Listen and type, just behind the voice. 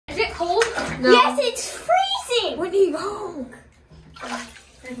No. Yes, it's freezing. Whitney, go. I'm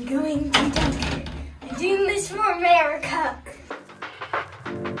going to do it. I'm doing this for America.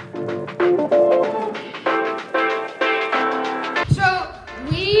 So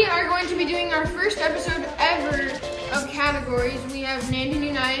we are going to be doing our first episode ever of categories. We have Nandon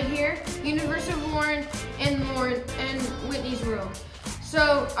United here, University of Warren, and Whitney's World.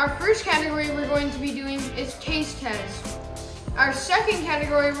 So our first category we're going to be doing is taste test. Our second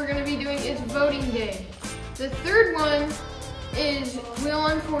category we're going to be doing is voting day. The third one is Wheel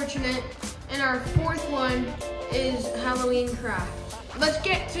Unfortunate, and our fourth one is Halloween craft. Let's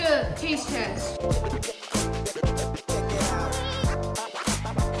get to taste test.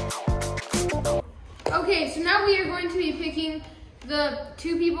 Okay, so now we are going to be picking the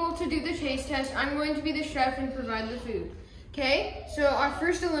two people to do the taste test. I'm going to be the chef and provide the food. Okay, so our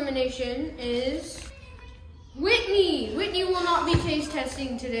first elimination is Whitney. Whitney will not be taste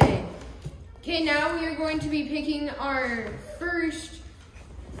testing today. Okay, now we are going to be picking our first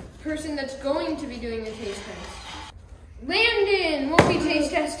person that's going to be doing the taste test. Landon won't be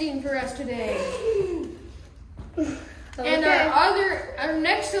taste testing for us today. Okay. And our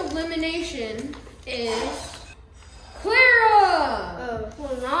next elimination is Clara.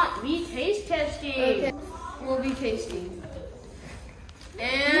 Will not be taste testing. Okay. We'll be tasting.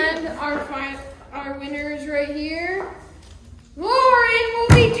 And our winner is right here. Lauren will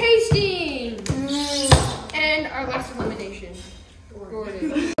be tasting. And our last elimination,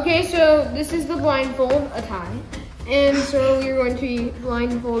 Gordon. Okay, so this is the blindfold, a tie. And so we're going to be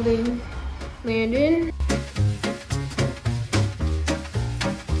blindfolding Landon.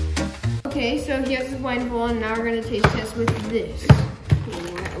 Okay, so he has the blindfold, and now we're going to taste test with this.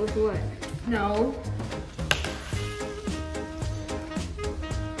 With what? No.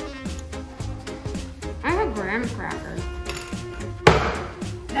 I have a graham cracker.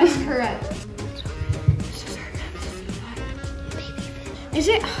 That's correct. Is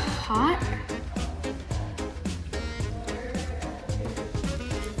it hot?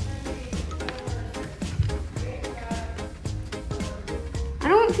 I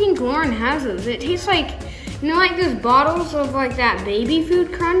don't think Lauren has those. It tastes like, you know, like those bottles of like that baby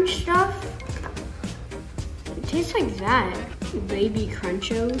food crunch stuff? It tastes like that. Baby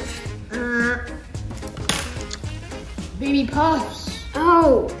crunchos. Baby puffs.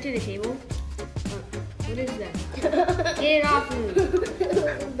 Oh. To the table. What is that? Get it off me.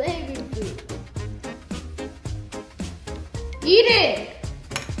 Baby food. Eat it.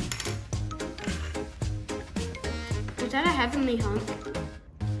 Is that a heavenly hunk?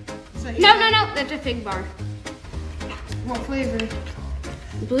 No. That's a fig bar. What flavor?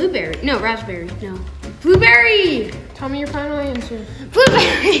 Blueberry. No, raspberry. No. Blueberry. Tell me your final answer.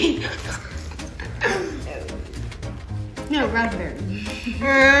 Blueberry. No, raspberry.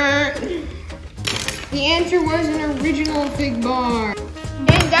 The answer was an original fig bar.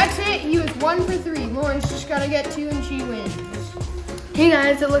 And that's it. He was 1 for 3. Lauren's just gotta get 2 and she wins. Hey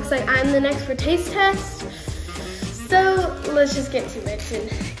guys, it looks like I'm the next for taste test. So let's just get to it and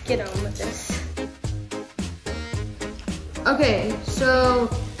get on with this. Okay, so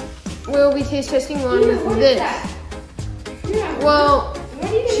we'll be taste testing Lauren with this. Well,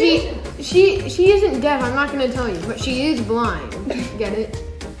 she isn't deaf, I'm not gonna tell you, but she is blind. Get it?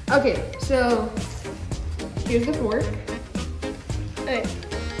 Okay, so here's the fork. Okay.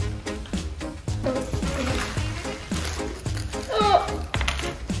 Oh.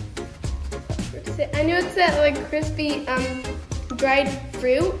 I know it's that like crispy dried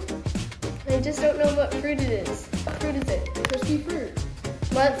fruit. I just don't know what fruit it is. What fruit is it? Crispy fruit.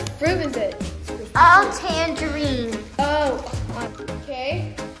 What fruit is it? Tangerine. Oh.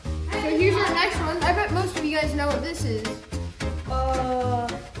 Okay. So here's our next one. I bet most of you guys know what this is. That's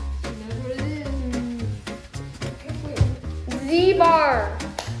what it is. Z-bar.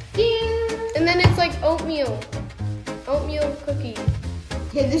 Ding! And then it's like oatmeal. Oatmeal cookie.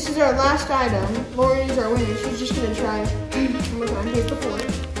 Okay, this is our last item. Lauren is our winner. She's just gonna try one more time. Here's the fork.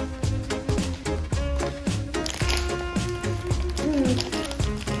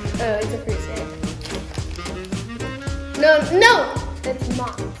 Oh, it's a fruit snack. No! It's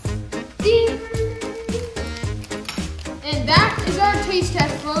moss. Ding! And that is our taste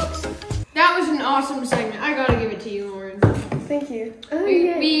test, folks. That was an awesome segment. I gotta give it to you, Lauren. Thank you.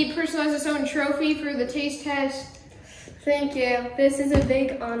 We personalized its own trophy for the taste test. Thank you. This is a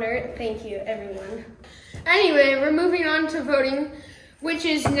big honor. Thank you, everyone. Anyway, we're moving on to voting, which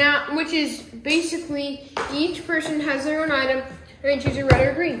is basically each person has their own item and they choose a red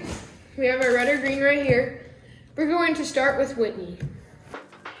or green. We have our red or green right here. We're going to start with Whitney.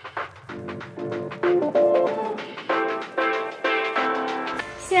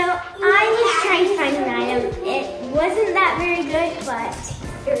 So I was wasn't that very good, but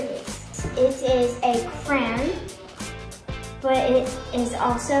here it is. It is a crayon, but it is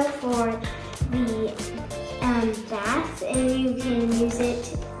also for the bath, and you can use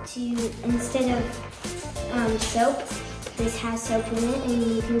it to, instead of soap, this has soap in it,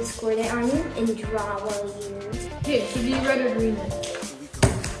 and you can squirt it on you and draw while you use. Okay, so do you red or green then?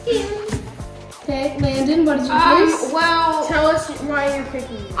 Okay, Landon, what did you choose? Well, tell us why you're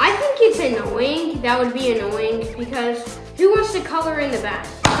picking it. I think it's annoying. That would be annoying because who wants to color in the back?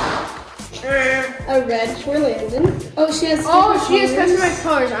 A red for Landon. Oh, she has customized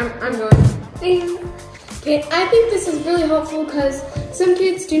colors. I'm going. Okay, I think this is really helpful because some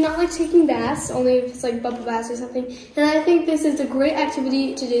kids do not like taking baths, only if it's like bubble baths or something. And I think this is a great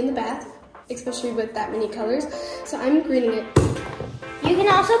activity to do in the bath, especially with that many colors. So I'm greening it. You can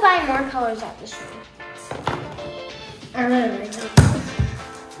also buy more colors at the store. I really like it.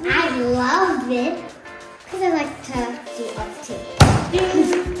 I love it because I like to do art too.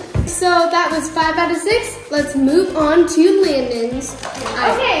 So that was 5 out of 6. Let's move on to Landon's.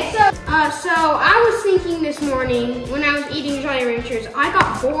 Okay, so I was thinking this morning when I was eating Jolly Ranchers, I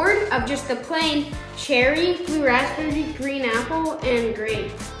got bored of just the plain cherry, blue raspberry, green apple, and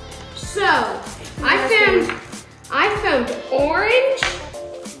grape. So I found orange,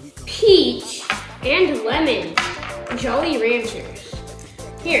 peach, and lemon Jolly Ranchers.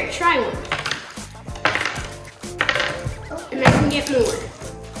 Here, try one. And I can get more.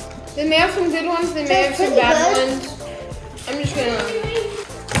 They may have some good ones, they may have some bad ones. I'm just gonna...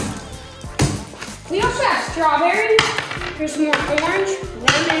 We also have strawberry. There's more orange,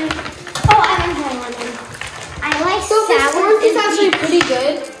 lemon. Oh, I haven't had lemon. I like sour. Orange is actually pretty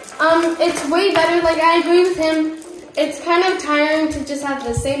good. It's way better. Like, I agree with him. It's kind of tiring to just have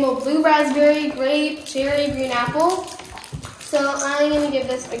the same old blue raspberry, grape, cherry, green apple. So I'm gonna give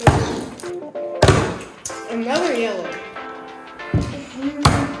this a green. Another yellow.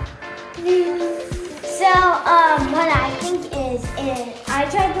 So, what I think is, I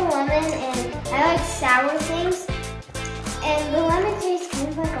tried the lemon and I like sour things, and the lemon tastes kind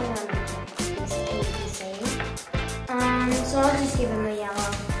of like a lemon. It's kind of the same. So I'll just give him a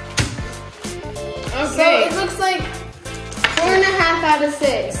yellow. Okay. So it looks like 4.5 out of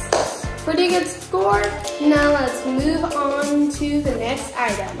 6. Pretty good score. Now let's move on to the next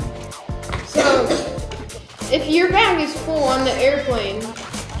item. So, if your bag is full on the airplane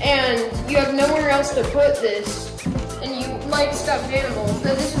and you have nowhere else to put this, and you like stuffed animals,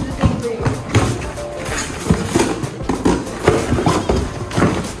 then this is the thing for you.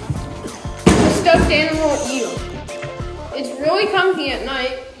 The stuffed animal eel. It's really comfy at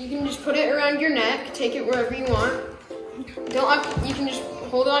night. You can just put it around your neck, take it wherever you want. You can just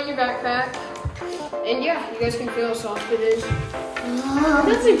hold it on your backpack, and yeah, you guys can feel how soft it is. That's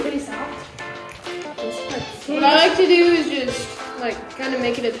actually pretty soft. What I like to do is just like kind of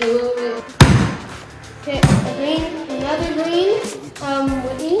make it a pillow. Okay, a green, another green.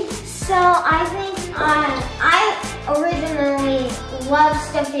 Whitney. So I think I originally love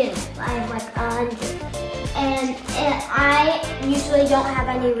stuffed animals. I have like 100. And I usually don't have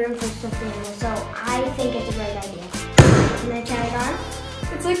any room for stuffed animals, so I think it's a great idea. Can I try it on?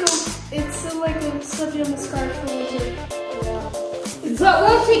 It's like a stuffed animal scarf for winter. But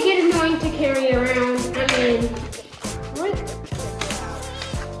won't it get annoying to carry around? I mean, what?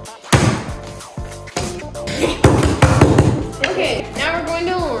 Okay, now we're going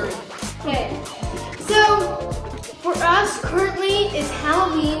to Lauren. Okay, so for us currently it's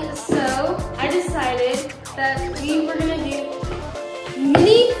Halloween, so I decided that we were gonna do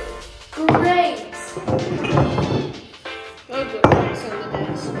mini grapes. Those look nice on the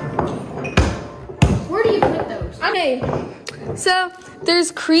desk. Where do you put those? Okay, so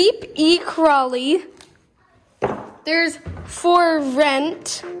there's Creep, E. Crawley. There's For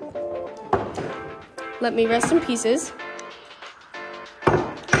Rent. Let me rest in pieces.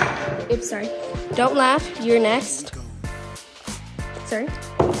 Oops, sorry. Don't laugh, you're next. Sorry.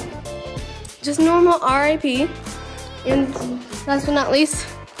 Just normal RIP. And last but not least,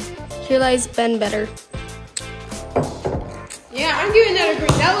 here lies Ben Better. Yeah, I'm giving that a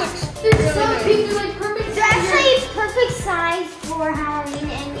green. That looks really nice. They're like perfect. They're actually perfect size for Halloween,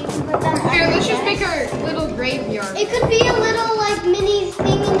 and you can put them Here, on let's your just desk. make our little graveyard. It could be a little like mini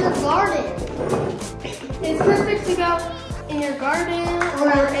thing in your garden. It's perfect to go in your garden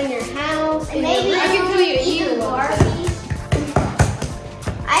or in your house. And maybe I can tell you to eat even a lot. Barbies.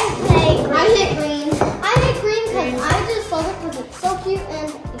 I hit green. I hit green because I just love it because it's so cute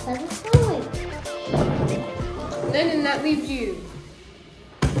and because it's Halloween. Then that leaves you.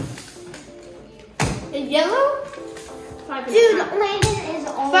 A yellow? Dude, Landon is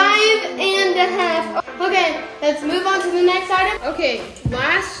all 5.5. Okay, let's move on to the next item. Okay,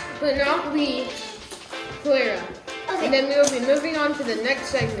 last but not least, Clara. Okay. And then we will be moving on to the next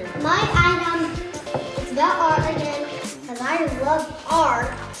segment. My item is about art again, because I love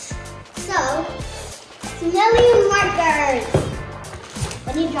art. So, smelly markers.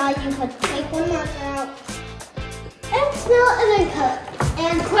 When you draw, you can take one marker out and smell it and then cut.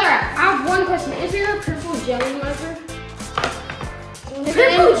 And Clara, I have one question. Is there a purple jelly marker?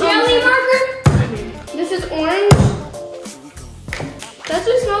 Purple jelly marker? This is orange. That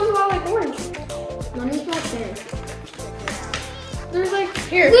just smells a lot like orange. Let me smell there. There's like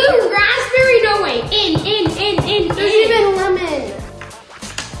Here. Blue raspberry, no way. In. there's even lemon.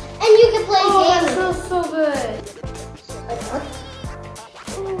 and you can play Oh, that games. smells so good.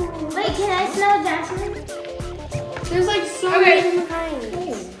 Wait, can I smell jasmine? There's like so Okay. many kinds.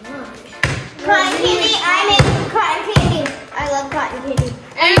 Cotton candy. I make cotton candy. I love cotton candy.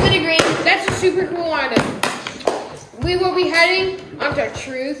 Everybody agree, that's a super cool item. We will be heading onto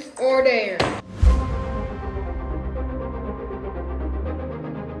Truth or Dare.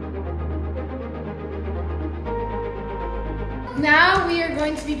 Now we are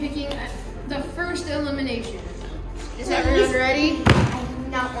going to be picking the first elimination. Is everyone ready? I do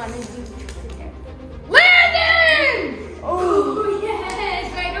not want to do this. Landon! Oh,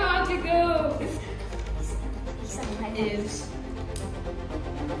 yes. I know how to go. Is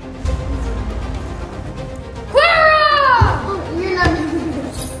Clara! You're not doing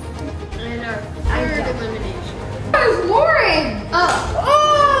this. And our third elimination. That was Lauren.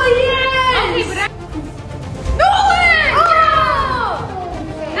 Oh, yes! Okay, but Nolan! Oh!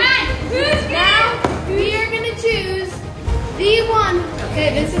 Hey, who's now? We are gonna choose the one. Okay,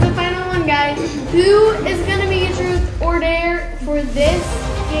 this is the final one, guys. Who is gonna be a truth or dare for this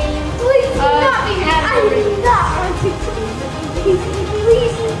game? Please, not me. category? I do not want to. Please.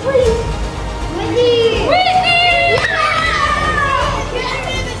 Whitney. Whitney! Yeah!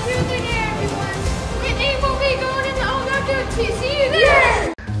 Whitney, the truth or dare, everyone. Whitney will be going in the old outdoor. See you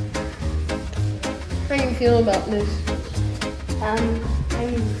there. How do you feel about this?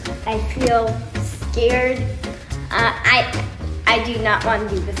 I feel scared. I do not want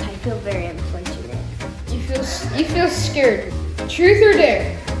to do this. I feel very unfortunate. You feel scared. Truth or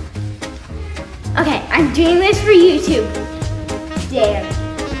dare? Okay, I'm doing this for YouTube. Dare.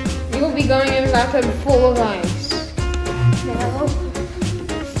 You will be going in a bathtub full of ice. No.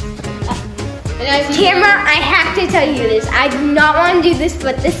 And as you Camera, I have to tell you this. I do not want to do this,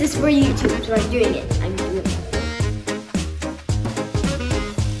 but this is for YouTube, so I'm doing it. I'm doing it.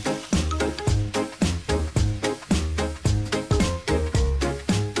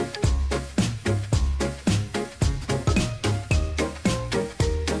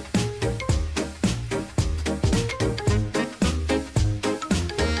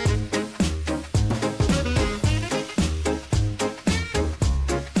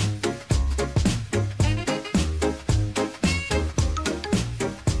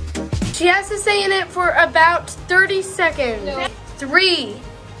 She has to stay in it for about 30 seconds. No. 3,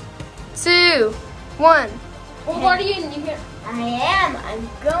 2, 1. Hold on, you can. I am. I'm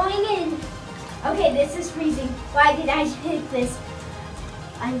going in. Okay, this is freezing. Why did I pick this?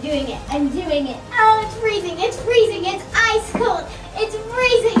 I'm doing it. I'm doing it. Oh, it's freezing. It's freezing. It's ice cold. It's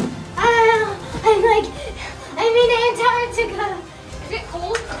freezing. Oh, I'm in Antarctica. Is it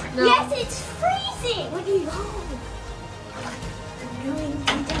cold? No. Yes, it's freezing. What do you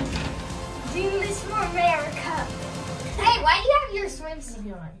I'm going to do this for America. Hey, why do you have your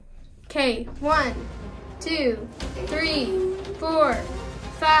swimsuit on? Okay, 1, 2, 3, 4,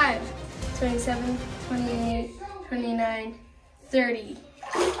 5, 27, 28, 29, 30.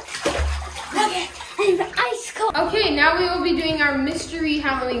 Okay, I'm ice cold. Okay, now we will be doing our mystery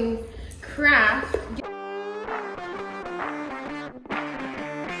Halloween craft.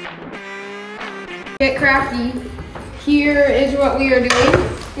 Get crafty. Here is what we are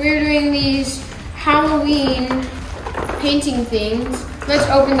doing. We are doing these Halloween painting things. Let's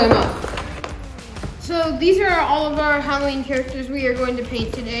open them up. So these are all of our Halloween characters we are going to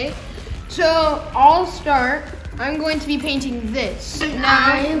paint today. So I'll start. I'm going to be painting this.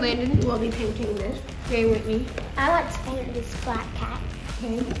 Now, Landon will be painting this. Okay, Whitney. I want to paint this black cat.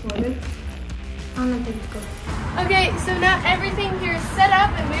 Okay, Landon. On the big book. Okay, so now everything here is set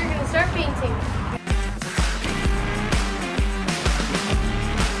up and we're gonna start painting.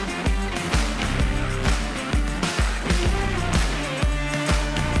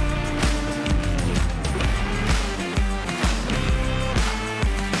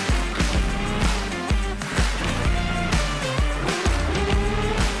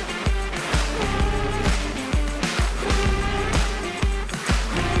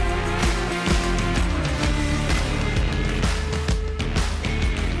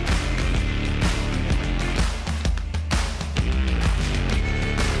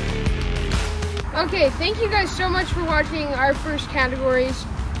 Okay, thank you guys so much for watching our first categories.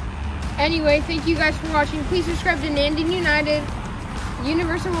 Anyway, thank you guys for watching. Please subscribe to Nandon United,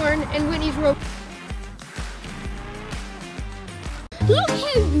 Universal Learn, and Whitney's World. Look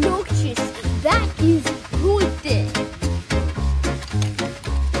how noxious that is right there.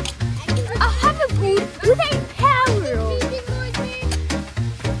 I have a board with a power on.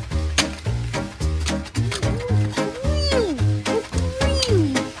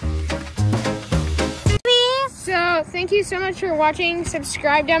 So, thank you so much for watching.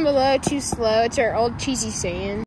 Subscribe down below. Too slow. It's our old cheesy saying.